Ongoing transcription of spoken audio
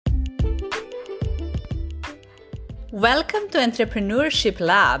Welcome to Entrepreneurship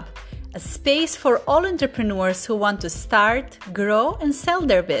Lab, a space for all entrepreneurs who want to start, grow, and sell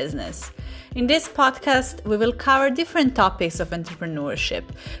their business. In this podcast, we will cover different topics of entrepreneurship,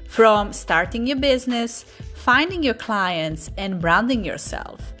 from starting your business, finding your clients, and branding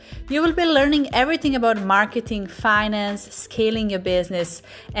yourself. You will be learning everything about marketing, finance, scaling your business,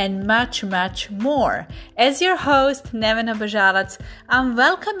 and much, much more. As your host, Nevena Bajalac, I'm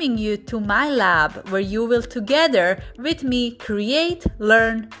welcoming you to my lab where you will together with me create,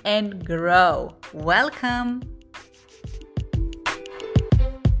 learn, and grow. Welcome!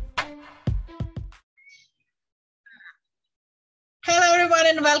 Hello everyone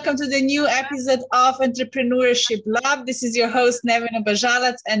and welcome to the new episode of Entrepreneurship Lab. This is your host Nevena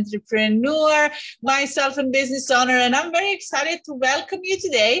Bajalac, entrepreneur, myself and business owner, and I'm very excited to welcome you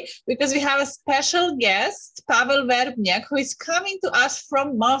today because we have a special guest, Pavel Verbniak, who is coming to us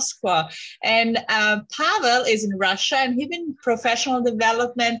from Moscow. And Pavel is in Russia and he's been in professional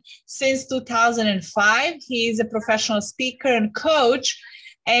development since 2005. He is a professional speaker and coach.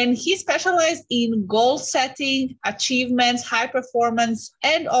 And he specialized in goal setting, achievements, high performance,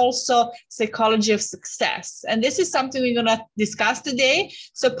 and also psychology of success. And this is something we're going to discuss today.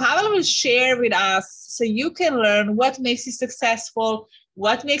 So Pavel will share with us so you can learn what makes you successful,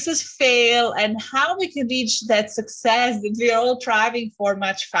 what makes us fail, and how we can reach that success that we are all striving for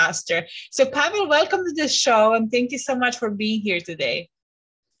much faster. So Pavel, welcome to the show, and thank you so much for being here today.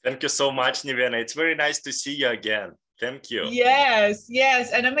 Thank you so much, Nevena. It's very nice to see you again. Thank you. Yes.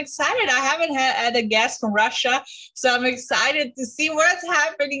 And I'm excited. I haven't had a guest from Russia, so I'm excited to see what's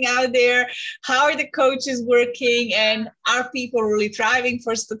happening out there. How are the coaches working, and are people really thriving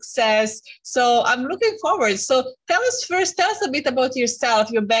for success? So I'm looking forward. So tell us a bit about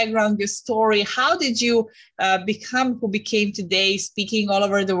yourself, your background, your story. How did you become who became today, speaking all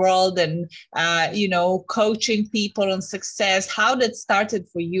over the world and, coaching people on success? How that started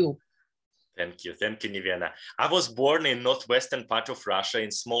for you? Thank you, Nevena. I was born in northwestern part of Russia, in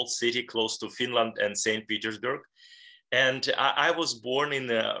small city close to Finland and St. Petersburg. And I was born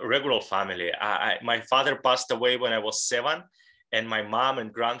in a regular family. My father passed away when I was 7, and my mom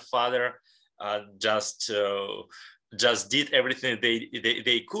and grandfather just did everything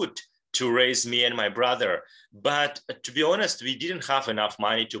they could to raise me and my brother. But to be honest, we didn't have enough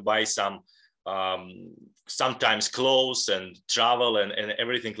money to buy some sometimes clothes and travel and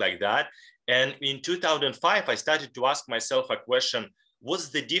everything like that. And in 2005, I started to ask myself a question: what's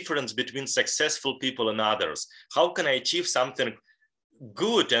the difference between successful people and others? How can I achieve something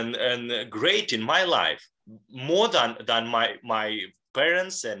good and great in my life, more than my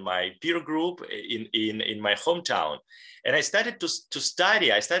parents and my peer group in my hometown? And I started to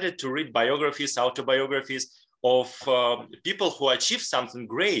study. I started to read biographies, autobiographies of people who achieved something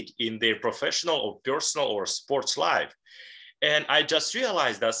great in their professional or personal or sports life. And I just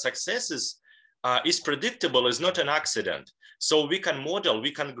realized that success is predictable, is not an accident. So we can model, we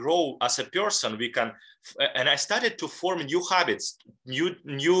can grow as a person, and I started to form new habits,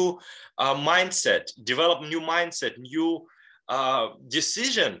 new mindset, develop new mindset, new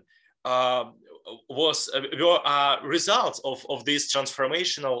decision were results of these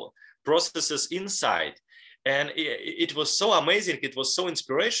transformational processes inside. And it was so amazing, it was so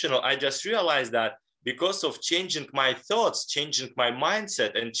inspirational. I just realized that because of changing my thoughts, changing my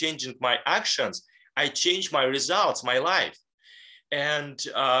mindset, and changing my actions, I changed my results, my life. And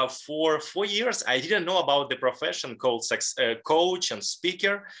for 4 years, I didn't know about the profession called coach and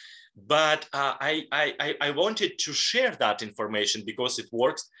speaker, but I wanted to share that information because it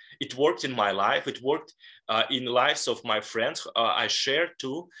works. It worked in my life. It worked in the lives of my friends. I shared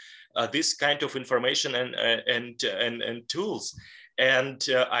too this kind of information and tools. And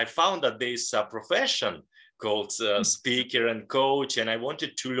I found that there's a profession called speaker and coach, and I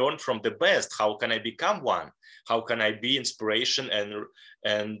wanted to learn from the best. How can I become one? How can I be inspiration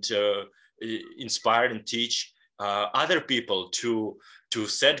and inspire and teach other people to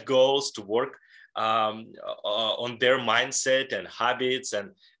set goals, to work on their mindset and habits?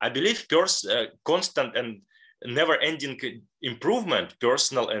 And I believe constant and never-ending improvement,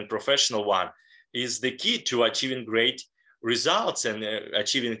 personal and professional one, is the key to achieving great results and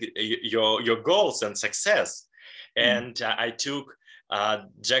achieving your goals and success. And I took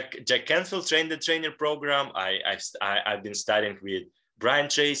Jack Canfield trainer program. I've been studying with Brian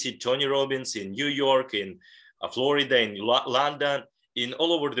Tracy, Tony Robbins in New York, in Florida, in London, in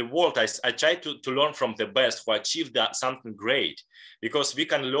all over the world. I try to learn from the best who achieved something great, because we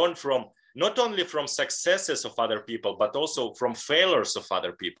can learn from not only from successes of other people, but also from failures of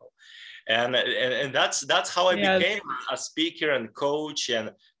other people. And that's how I became a speaker and coach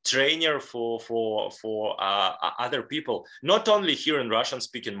and trainer for other people, not only here in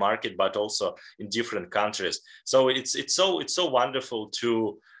Russian-speaking market, but also in different countries. So it's so wonderful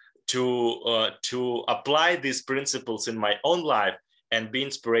to apply these principles in my own life and be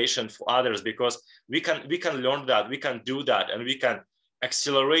inspiration for others, because we can learn that, we can do that, and we can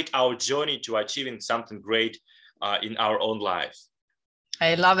accelerate our journey to achieving something great in our own life.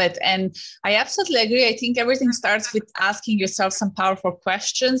 I love it. And I absolutely agree. I think everything starts with asking yourself some powerful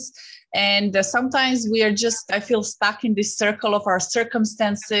questions. And sometimes we are just, I feel, stuck in this circle of our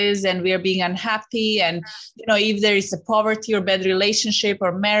circumstances, and we are being unhappy. And, you know, if there is a poverty or bad relationship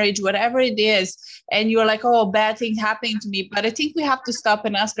or marriage, whatever it is, and you're like, oh, bad thing happening to me. But I think we have to stop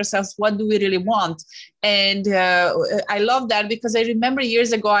and ask ourselves, what do we really want? And I love that, because I remember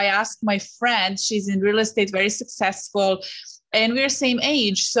years ago, I asked my friend, she's in real estate, very successful, and we're same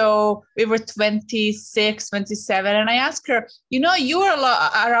age. So we were 26, 27. And I asked her, you know, you are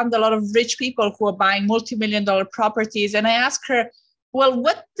around a lot of rich people who are buying multi-million-dollar properties. And I asked her, well,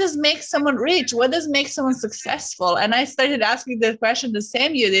 what does make someone rich? What does make someone successful? And I started asking that question the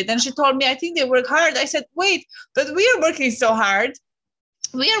same you did. And she told me, I think they work hard. I said, wait, but we are working so hard.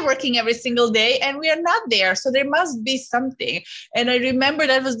 We are working every single day and we are not there. So there must be something. And I remember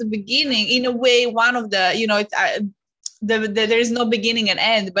that was the beginning, in a way, one of the, you know, there is no beginning and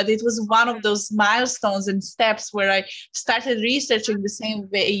end, but it was one of those milestones and steps where I started researching the same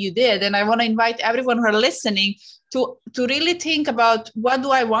way you did. And I want to invite everyone who are listening to really think about, what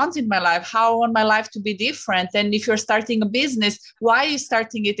do I want in my life? How I want my life to be different? And if you're starting a business, why are you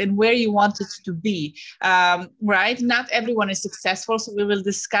starting it and where you want it to be, right? Not everyone is successful. So we will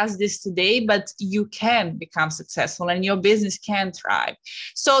discuss this today, but you can become successful and your business can thrive.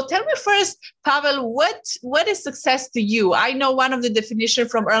 So tell me first, Pavel, what is success to you? I know one of the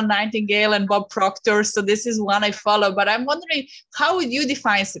definitions from Earl Nightingale and Bob Proctor, so this is one I follow, but I'm wondering, how would you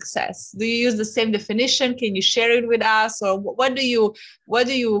define success? Do you use the same definition? Can you share it with us, or what do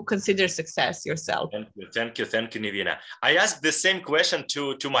you consider success yourself? Thank you, Nivina. I ask the same question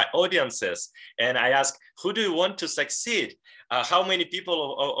to my audiences, and I ask, who do you want to succeed? How many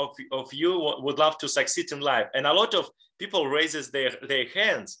people of you would love to succeed in life? And a lot of people raises their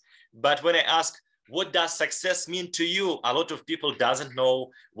hands. But when I ask, what does success mean to you? A lot of people doesn't know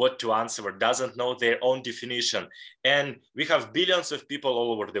what to answer, or doesn't know their own definition. And we have billions of people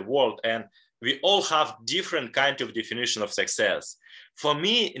all over the world, and we all have different kind of definition of success. For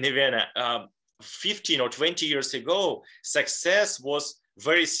me, Nivina, 15 or 20 years ago, success was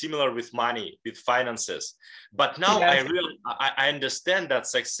very similar with money, with finances. But now yes. I understand that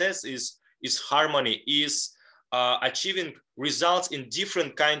success is harmony, is achieving results in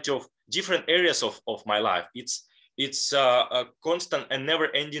different areas of my life. It's a constant and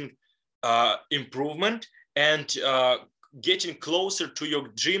never-ending improvement, and getting closer to your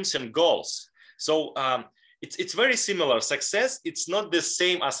dreams and goals. So it's very similar. Success, it's not the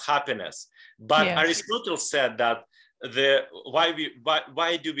same as happiness. But yes. Aristotle said that why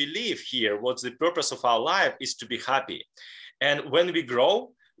do we live here? What's the purpose of our life is to be happy. And when we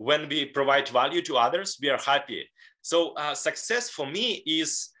grow, when we provide value to others, we are happy. So success for me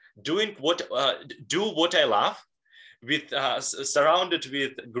is doing what I love, with surrounded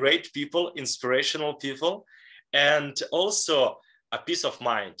with great people, inspirational people, and also a peace of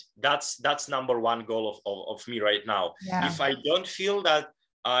mind. That's number one goal of me right now. Yeah. If I don't feel that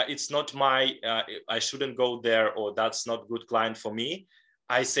it's not I shouldn't go there, or that's not good client for me,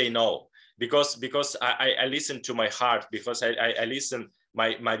 I say no, because I listen to my heart, because I listen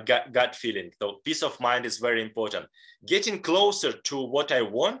my gut feeling. So peace of mind is very important. Getting closer to what I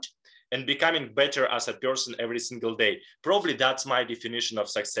want and becoming better as a person every single day. Probably that's my definition of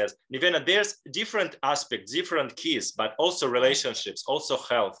success. Nivina, there's different aspects, different keys, but also relationships, also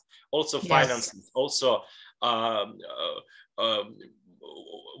health, also finances, yes. Also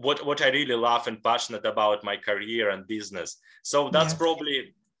what I really love and passionate about, my career and business. So that's yes.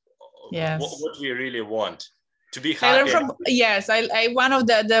 probably yes. what we really want. To be happy. I one of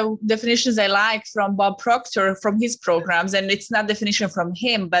the definitions I like from Bob Proctor, from his programs, and it's not definition from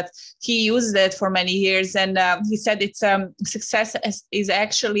him, but he used it for many years. And he said it's success is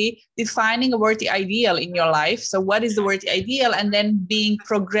actually defining a worthy ideal in your life. So what is the worthy ideal? And then being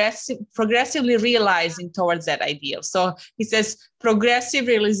progressively realizing towards that ideal. So he says progressive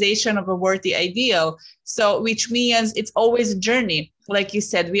realization of a worthy ideal. So which means it's always a journey. Like you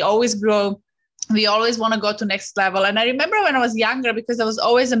said, we always grow. We always want to go to next level. And I remember when I was younger, because I was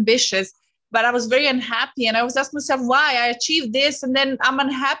always ambitious, but I was very unhappy. And I was asking myself why I achieved this, and then I'm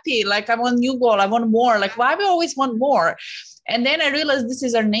unhappy. Like I want a new goal. I want more. Like why we always want more? And then I realized this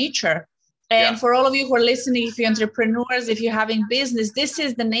is our nature. And for all of you who are listening, if you're entrepreneurs, if you're having business, this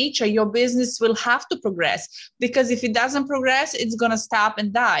is the nature. Your business will have to progress, because if it doesn't progress, it's going to stop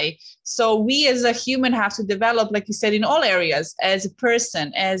and die. So we as a human have to develop, like you said, in all areas, as a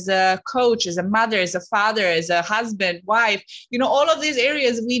person, as a coach, as a mother, as a father, as a husband, wife, all of these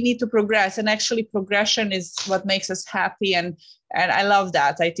areas we need to progress. And actually progression is what makes us happy. And I love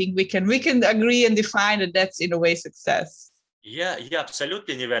that. I think we can agree and define that that's in a way success. Yeah,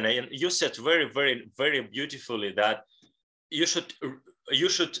 absolutely, Nirvana. And you said very, very, very beautifully that you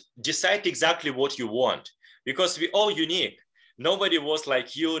should decide exactly what you want, because we're all unique. Nobody was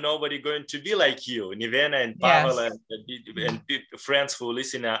like you. Nobody going to be like you, Nirvana and Pavel, and friends who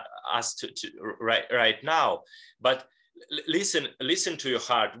listen to us right now. But listen to your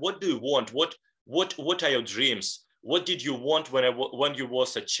heart. What do you want? What are your dreams? What did you want when you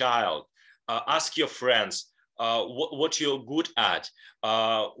was a child? Ask your friends. What you're good at,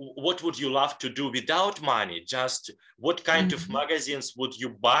 what would you love to do without money? Just what kind of magazines would you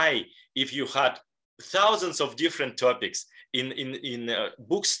buy if you had thousands of different topics in a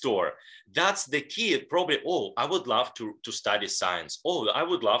bookstore? That's the key. Probably, I would love to study science. I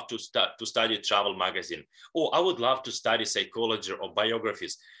would love to study travel magazine. I would love to study psychology or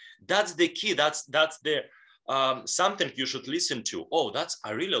biographies. That's the key. That's the something you should listen to.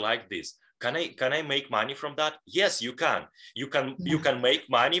 I really like this. Can I make money from that? Yes, you can. You can make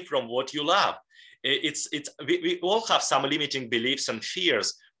money from what you love. We all have some limiting beliefs and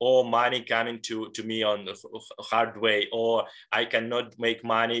fears. Money coming to me on a hard way, or I cannot make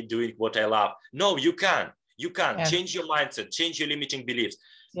money doing what I love. No, you can. Change your mindset, change your limiting beliefs,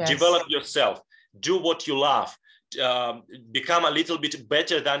 develop yourself, do what you love. Become a little bit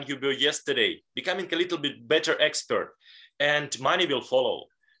better than you were yesterday, becoming a little bit better expert, and money will follow.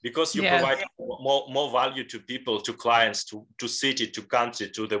 Because you provide more value to people, to clients, to city, to country,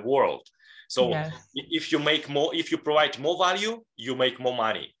 to the world. So if you provide more value, you make more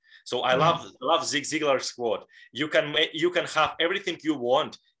money. So I love Zig Ziglar's quote. You can have everything you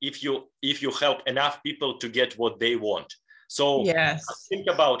want if you help enough people to get what they want. So think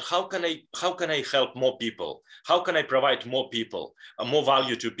about how can I help more people? How can I provide more people, more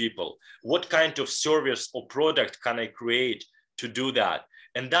value to people? What kind of service or product can I create to do that?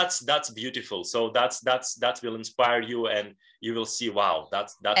 And that's beautiful. So that will inspire you, and you will see, wow, that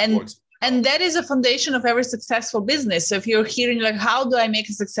works. And that is a foundation of every successful business. So if you're hearing like, how do I make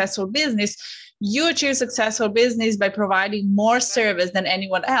a successful business? You achieve successful business by providing more service than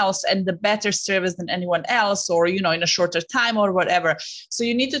anyone else, and the better service than anyone else, or, in a shorter time or whatever. So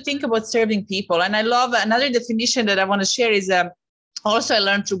you need to think about serving people. And I love another definition that I want to share is also I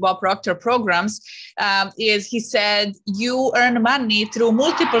learned through Bob Proctor programs, is he said, you earn money through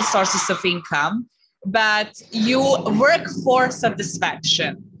multiple sources of income, but you work for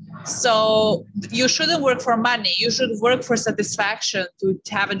satisfaction. So you shouldn't work for money. You should work for satisfaction, to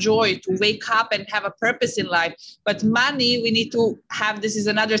have a joy, to wake up and have a purpose in life. But money, we need to have, this is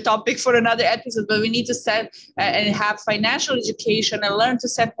another topic for another episode, but we need to set and have financial education and learn to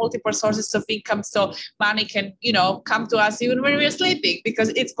set multiple sources of income, so money can, come to us even when we're sleeping, because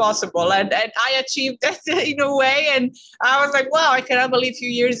it's possible. And I achieved that in a way. And I was like, wow, I cannot believe a few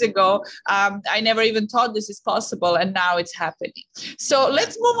years ago, I never even thought this is possible. And now it's happening. So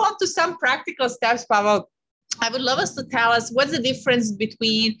let's move on to some practical steps, Pavel. I would love us to tell us what's the difference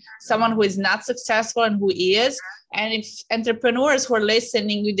between someone who is not successful and who is. And if entrepreneurs who are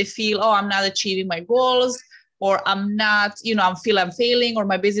listening, they feel, I'm not achieving my goals, or I'm not, I feel I'm failing, or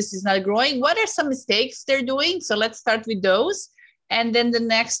my business is not growing, what are some mistakes they're doing? So let's start with those. And then the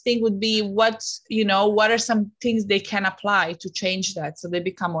next thing would be what are some things they can apply to change that so they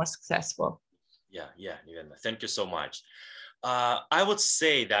become more successful? Yeah, Nirvana, thank you so much. I would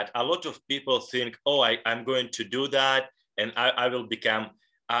say that a lot of people think, I'm going to do that, and I will become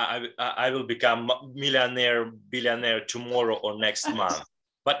millionaire, billionaire tomorrow or next month.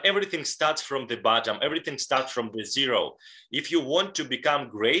 But everything starts from the bottom. Everything starts from the zero. If you want to become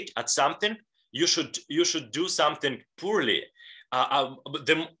great at something, you should do something poorly.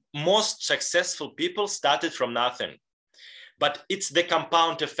 The most successful people started from nothing, but it's the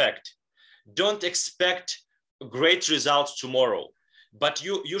compound effect. Don't expect great results tomorrow, but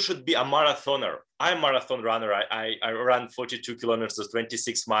you should be a marathoner. I'm a marathon runner. I run 42 kilometers,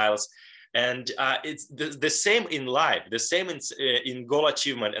 26 miles. And it's the same in life, the same in goal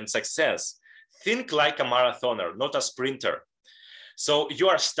achievement and success. Think like a marathoner, not a sprinter. So you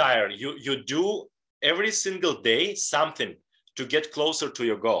are tired. You do every single day something to get closer to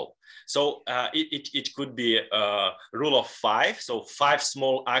your goal. So it could be a rule of 5. So 5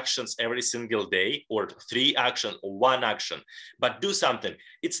 small actions every single day, or 3 actions or 1 action, but do something.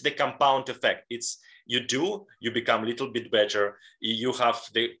 It's the compound effect. It's you become a little bit better. You have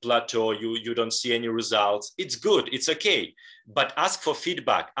the plateau, you don't see any results. It's good, it's okay. But ask for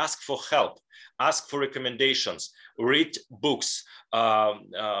feedback, ask for help, ask for recommendations, read books,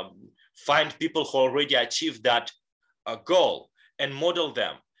 find people who already achieved that goal and model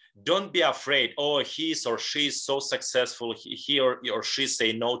them. Don't be afraid, oh, he or she is so successful, he or she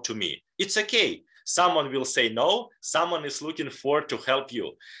say no to me. It's okay. Someone will say no, someone is looking forward to help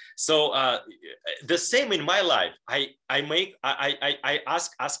you. So the same in my life. I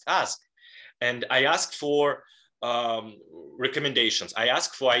ask, and I ask for recommendations. I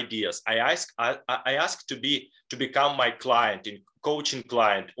ask for ideas. I ask to become my client, in coaching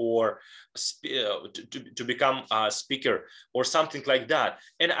client, or to become a speaker or something like that.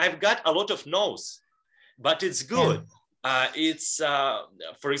 And I've got a lot of no's, but it's good. It's,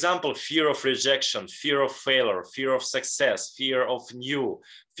 for example, fear of rejection, fear of failure, fear of success, fear of new,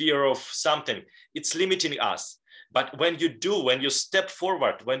 fear of something. It's limiting us. But when you step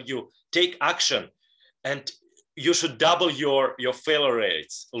forward, when you take action, and you should double your failure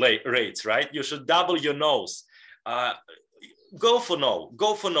rates, right? You should double your no's. Go for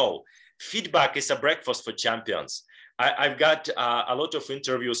no. Feedback is a breakfast for champions. I've got a lot of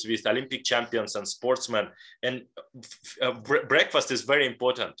interviews with Olympic champions and sportsmen, and breakfast is very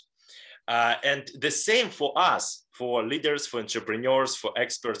important. And the same for us, for leaders, for entrepreneurs, for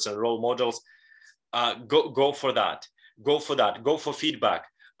experts and role models. Go for that. Go for feedback.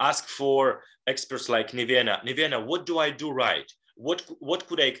 Ask for experts like Nevena. Nevena, what do I do right? What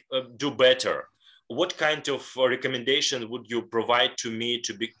could I do better? What kind of recommendation would you provide to me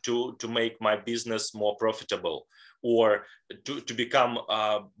to make my business more profitable, or to become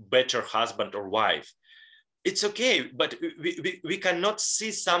a better husband or wife? It's okay, but we cannot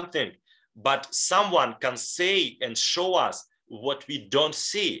see something, but someone can say and show us what we don't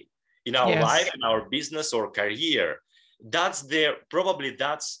see in our life, in our business or career. That's probably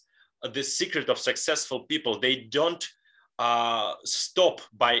that's the secret of successful people. They don't stop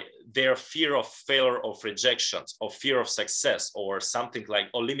by their fear of failure, of rejections, of fear of success, or something like,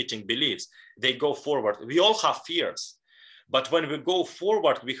 or limiting beliefs. They go forward. We all have fears, but when we go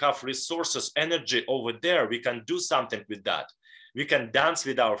forward, we have resources, energy over there. We can do something with that. We can dance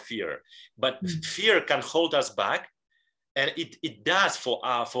with our fear, but fear can hold us back, and it does for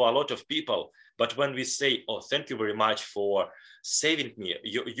a lot of people. But when we say, oh, thank you very much for saving me,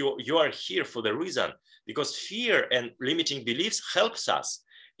 you are here for the reason, because fear and limiting beliefs helps us.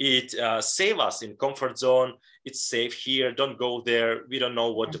 It saves us in comfort zone. It's safe here. Don't go there. We don't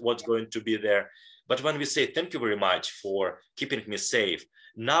know what's going to be there. But when we say, thank you very much for keeping me safe,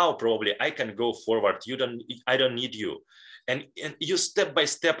 now probably I can go forward. I don't need you. And you step by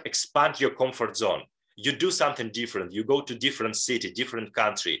step expand your comfort zone. You do something different. You go to different city, different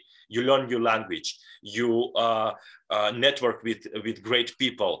country. You learn new language. You network with great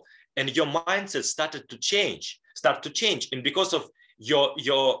people, and your mindset start to change. And because of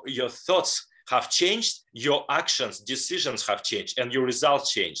your thoughts have changed, your actions, decisions have changed, and your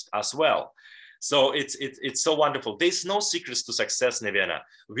results changed as well. So it's so wonderful. There's no secrets to success, Nevena.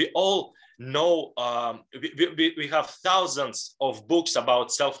 We all know, we have thousands of books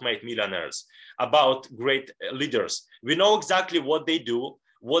about self-made millionaires, about great leaders. We know exactly what they do,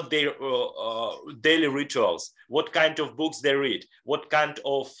 what their daily rituals, what kind of books they read, what kind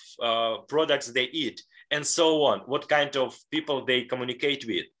of products they eat, and so on, what kind of people they communicate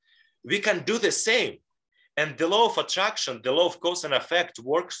with. We can do the same. And the law of attraction, the law of cause and effect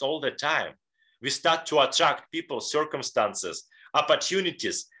works all the time. We start to attract people, circumstances,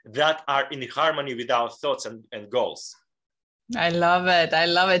 opportunities that are in harmony with our thoughts and goals. I love it.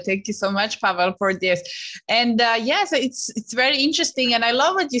 Thank you so much, Pavel, for this. And yes, it's very interesting. And I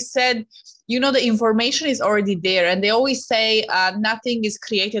love what you said. You know, the information is already there. And they always say nothing is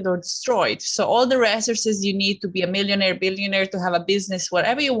created or destroyed. So all the resources you need to be a millionaire, billionaire, to have a business,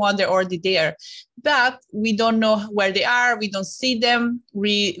 whatever you want, they're already there. But we don't know where they are. We don't see them.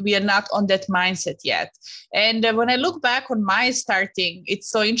 We are not on that mindset yet. And when I look back on my starting, it's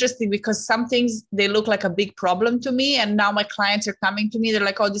so interesting because some things, they look like a big problem to me. And now my clients are coming to me. They're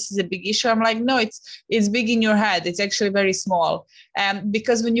like, oh, this is a big issue. I'm like, no, it's big in your head. It's actually very small.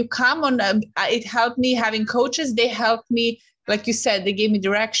 Because when you come on, it helped me having coaches. They helped me, like you said, they gave me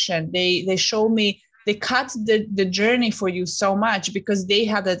direction. They show me, they cut the journey for you so much because they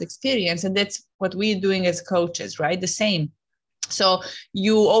have that experience. And that's what we're doing as coaches, right? The same. So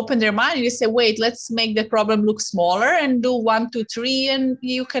you open their mind and you say, wait, let's make the problem look smaller and do 1, 2, 3, and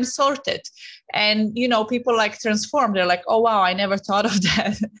you can sort it. And, you know, people like transform. They're like, oh, wow, I never thought of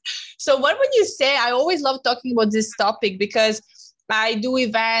that. So what would you say? I always love talking about this topic because I do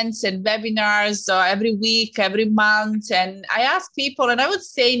events and webinars every week, every month. And I ask people, and I would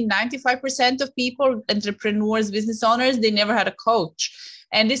say 95% of people, entrepreneurs, business owners, they never had a coach.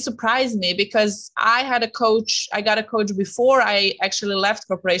 And this surprised me because I got a coach before I actually left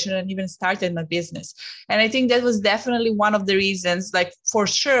corporation and even started my business. And I think that was definitely one of the reasons, like for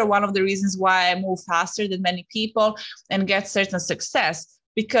sure, one of the reasons why I move faster than many people and get certain success,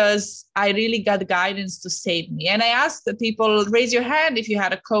 because I really got guidance to save me. And I asked the people, raise your hand if you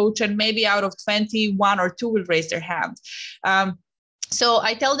had a coach, and maybe out of 20, 1 or 2 will raise their hand. So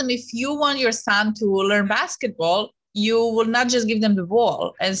I tell them, if you want your son to learn basketball, you will not just give them the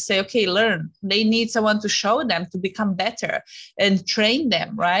ball and say, okay, learn. They need someone to show them to become better and train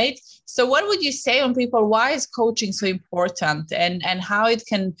them, right? So what would you say on people, why is coaching so important, and how it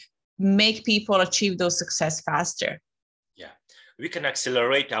can make people achieve those success faster? Yeah, we can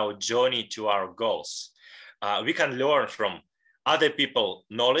accelerate our journey to our goals. We can learn from other people's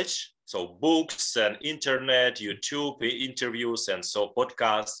knowledge, so books and internet, YouTube, interviews, and so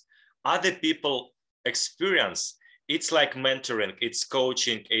podcasts. Other people experience. It's like mentoring, it's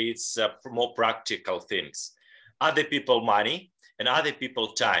coaching, it's more practical things. Other people money and other people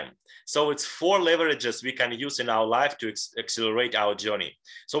time. So it's 4 leverages we can use in our life to accelerate our journey.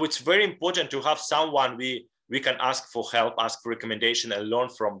 So it's very important to have someone we can ask for help, ask for recommendation, and learn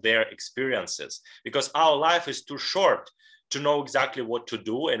from their experiences, because our life is too short to know exactly what to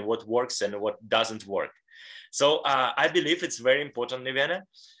do and what works and what doesn't work. So I believe it's very important, Nevena.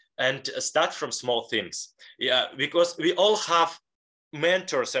 And start from small things. Yeah, because we all have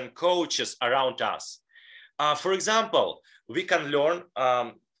mentors and coaches around us. For example, we can learn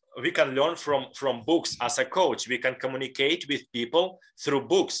from books. As a coach, we can communicate with people through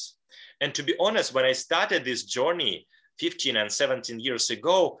books. And to be honest, when I started this journey 15 and 17 years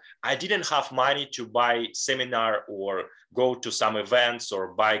ago, I didn't have money to buy seminar or go to some events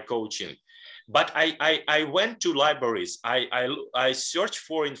or buy coaching. But I went to libraries. I searched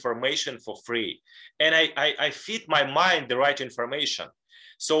for information for free, and I feed my mind the right information.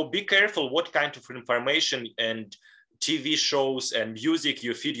 So be careful what kind of information and TV shows and music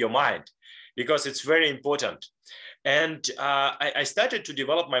you feed your mind, because it's very important. And I started to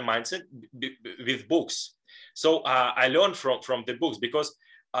develop my mindset with books. So I learned from the books, because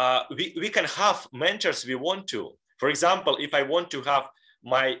we can have mentors we want to. For example, if I want to have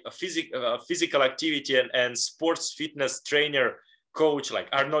my physical activity and sports fitness trainer coach like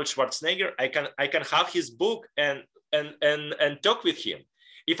Arnold Schwarzenegger, I can have his book and talk with him.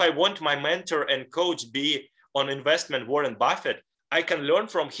 If I want my mentor and coach be on investment Warren Buffett, I can learn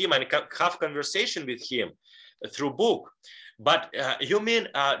from him and have conversation with him through book. But you mean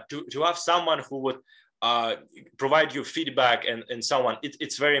to have someone who would provide you feedback and so on,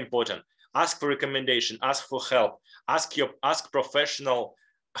 it's very important. Ask for recommendation, ask for help, ask professional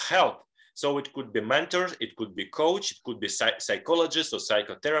help. So it could be mentors, it could be coach, it could be psychologist or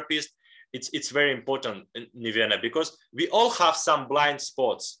psychotherapist. It's very important, Nevena, because we all have some blind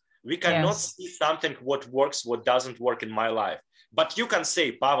spots. We cannot see something what works, what doesn't work in my life. But you can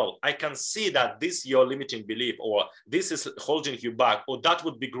say, Pavel, I can see that this is your limiting belief, or this is holding you back, or that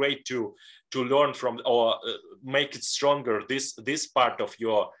would be great to learn from, or make it stronger, this part of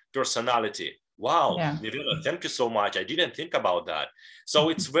your personality. Wow, Nevena, thank you so much. I didn't think about that. So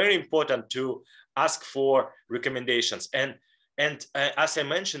it's very important to ask for recommendations. And as I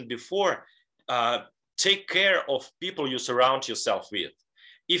mentioned before, take care of people you surround yourself with.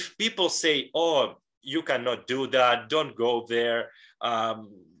 If people say, oh, you cannot do that, don't go there,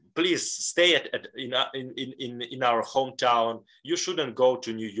 please stay in our hometown. You shouldn't go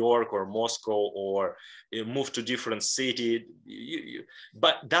to New York or Moscow or move to different city.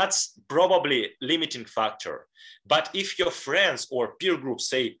 But that's probably limiting factor. But if your friends or peer group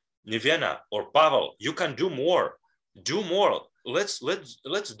say, Nevena or Pavel, you can do more. Let's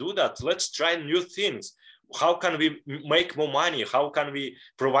do that. Let's try new things. How can we make more money? How can we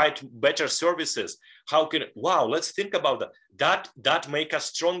provide better services? Let's think about that. That make us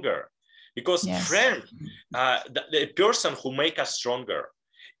stronger, because friend, the person who make us stronger.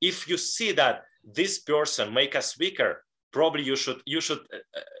 If you see that this person make us weaker, probably you should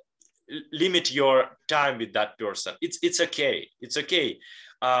limit your time with that person. It's okay. It's okay.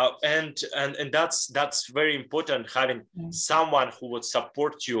 And that's very important, having someone who would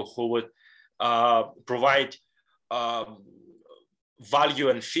support you, who would provide value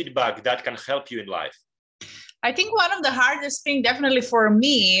and feedback that can help you in life. I think one of the hardest thing, definitely for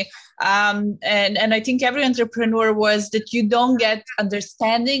me, and I think every entrepreneur, was that you don't get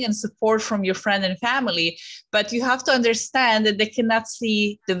understanding and support from your friend and family, but you have to understand that they cannot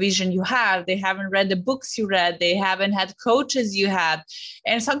see the vision you have. They haven't read the books you read. They haven't had coaches you had.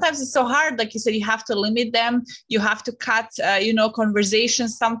 And sometimes it's so hard. Like you said, you have to limit them. You have to cut,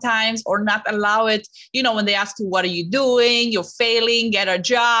 conversations sometimes, or not allow it. When they ask you, what are you doing? You're failing, get a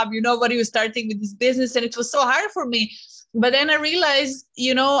job. What are you starting with this business? And it was so hard for me. But then I realized,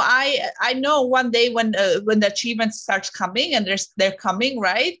 I know one day when the achievements starts coming, and they're coming,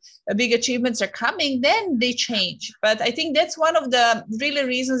 right? Big achievements are coming, then they change. But I think that's one of the really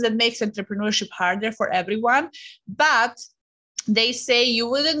reasons that makes entrepreneurship harder for everyone. But they say you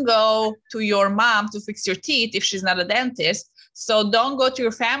wouldn't go to your mom to fix your teeth if she's not a dentist. So don't go to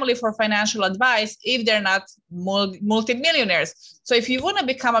your family for financial advice if they're not multimillionaires. So if you want to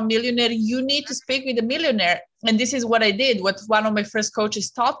become a millionaire, you need to speak with a millionaire. And this is what I did, what one of my first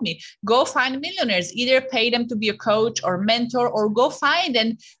coaches taught me. Go find millionaires, either pay them to be a coach or mentor, or go find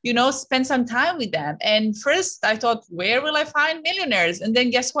and, spend some time with them. And first I thought, where will I find millionaires? And then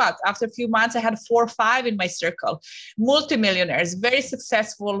guess what? After a few months, I had 4 or 5 in my circle, multimillionaires, very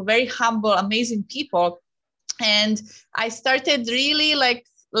successful, very humble, amazing people. And I started really like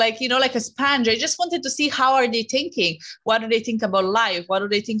a sponge. I just wanted to see, how are they thinking? What do they think about life? What do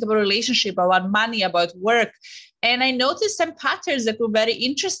they think about relationship, about money, about work? And I noticed some patterns that were very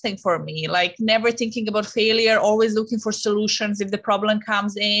interesting for me, like never thinking about failure, always looking for solutions if the problem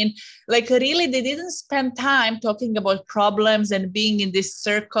comes in. Like really, they didn't spend time talking about problems and being in this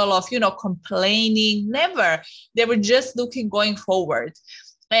circle of, complaining. Never. They were just going forward.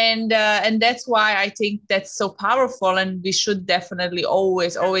 And that's why I think that's so powerful. And we should definitely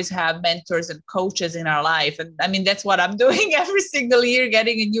always have mentors and coaches in our life. And I mean, that's what I'm doing every single year,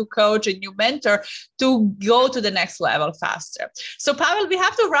 getting a new coach, a new mentor to go to the next level faster. So Pavel, we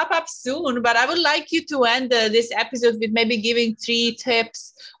have to wrap up soon, but I would like you to end this episode with maybe giving 3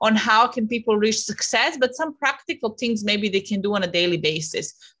 tips on how can people reach success, but some practical things maybe they can do on a daily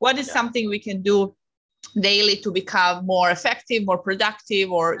basis. What is something we can do daily to become more effective, more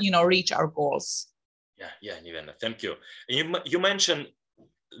productive, or reach our goals? Yeah, Nivena, thank you. You mentioned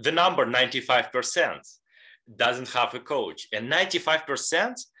the number 95% doesn't have a coach, and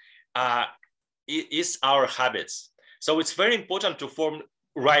 95% is our habits. So it's very important to form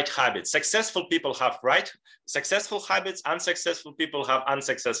right habits. Successful people have successful habits, unsuccessful people have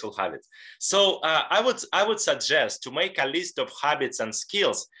unsuccessful habits. So I would suggest to make a list of habits and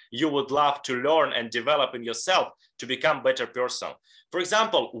skills you would love to learn and develop in yourself to become a better person. For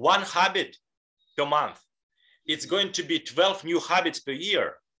example, 1 habit per month. It's going to be 12 new habits per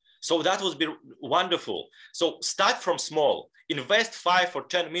year. So that would be wonderful. So start from small. Invest 5 or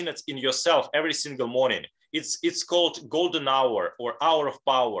 10 minutes in yourself every single morning. It's called golden hour or hour of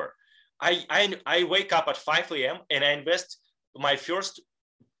power. I wake up at 5 a.m. and I invest my first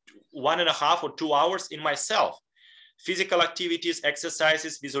 1.5 or 2 hours in myself. Physical activities,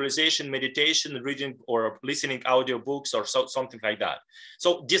 exercises, visualization, meditation, reading or listening audiobooks or something like that.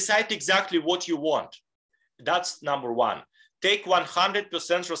 So decide exactly what you want. That's number 1. Take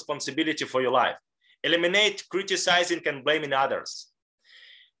 100% responsibility for your life. Eliminate criticizing and blaming others.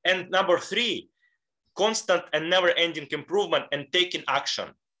 And number 3, constant and never-ending improvement and taking action.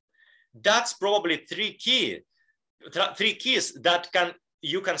 That's probably 3 keys that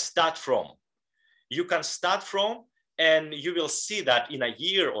you can start from. You can start from, and you will see that in a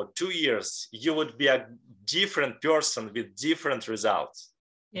year or 2 years, you would be a different person with different results.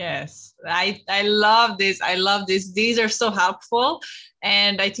 Yes, I love this. I love this. These are so helpful.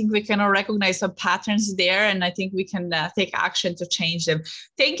 And I think we can all recognize some patterns there. And I think we can take action to change them.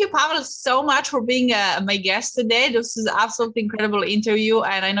 Thank you, Pavel, so much for being my guest today. This is an absolutely incredible interview.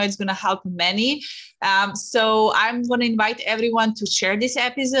 And I know it's going to help many. So I'm going to invite everyone to share this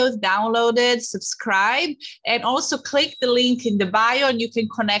episode, download it, subscribe, and also click the link in the bio. And you can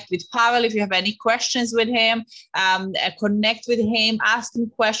connect with Pavel if you have any questions with him, connect with him, ask him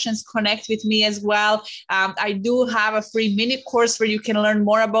questions, connect with me as well. I do have a free mini course where you can learn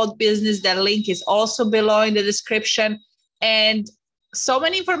more about business. That link is also below in the description. And so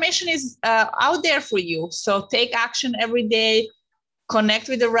many information is out there for you. So take action every day, connect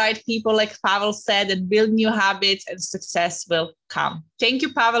with the right people, like Pavel said, and build new habits, and success will come. Thank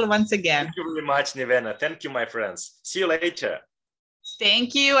you, Pavel, once again. Thank you very much, Nivena. Thank you, my friends. See you later.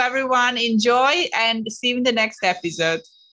 Thank you, everyone. Enjoy, and see you in the next episode.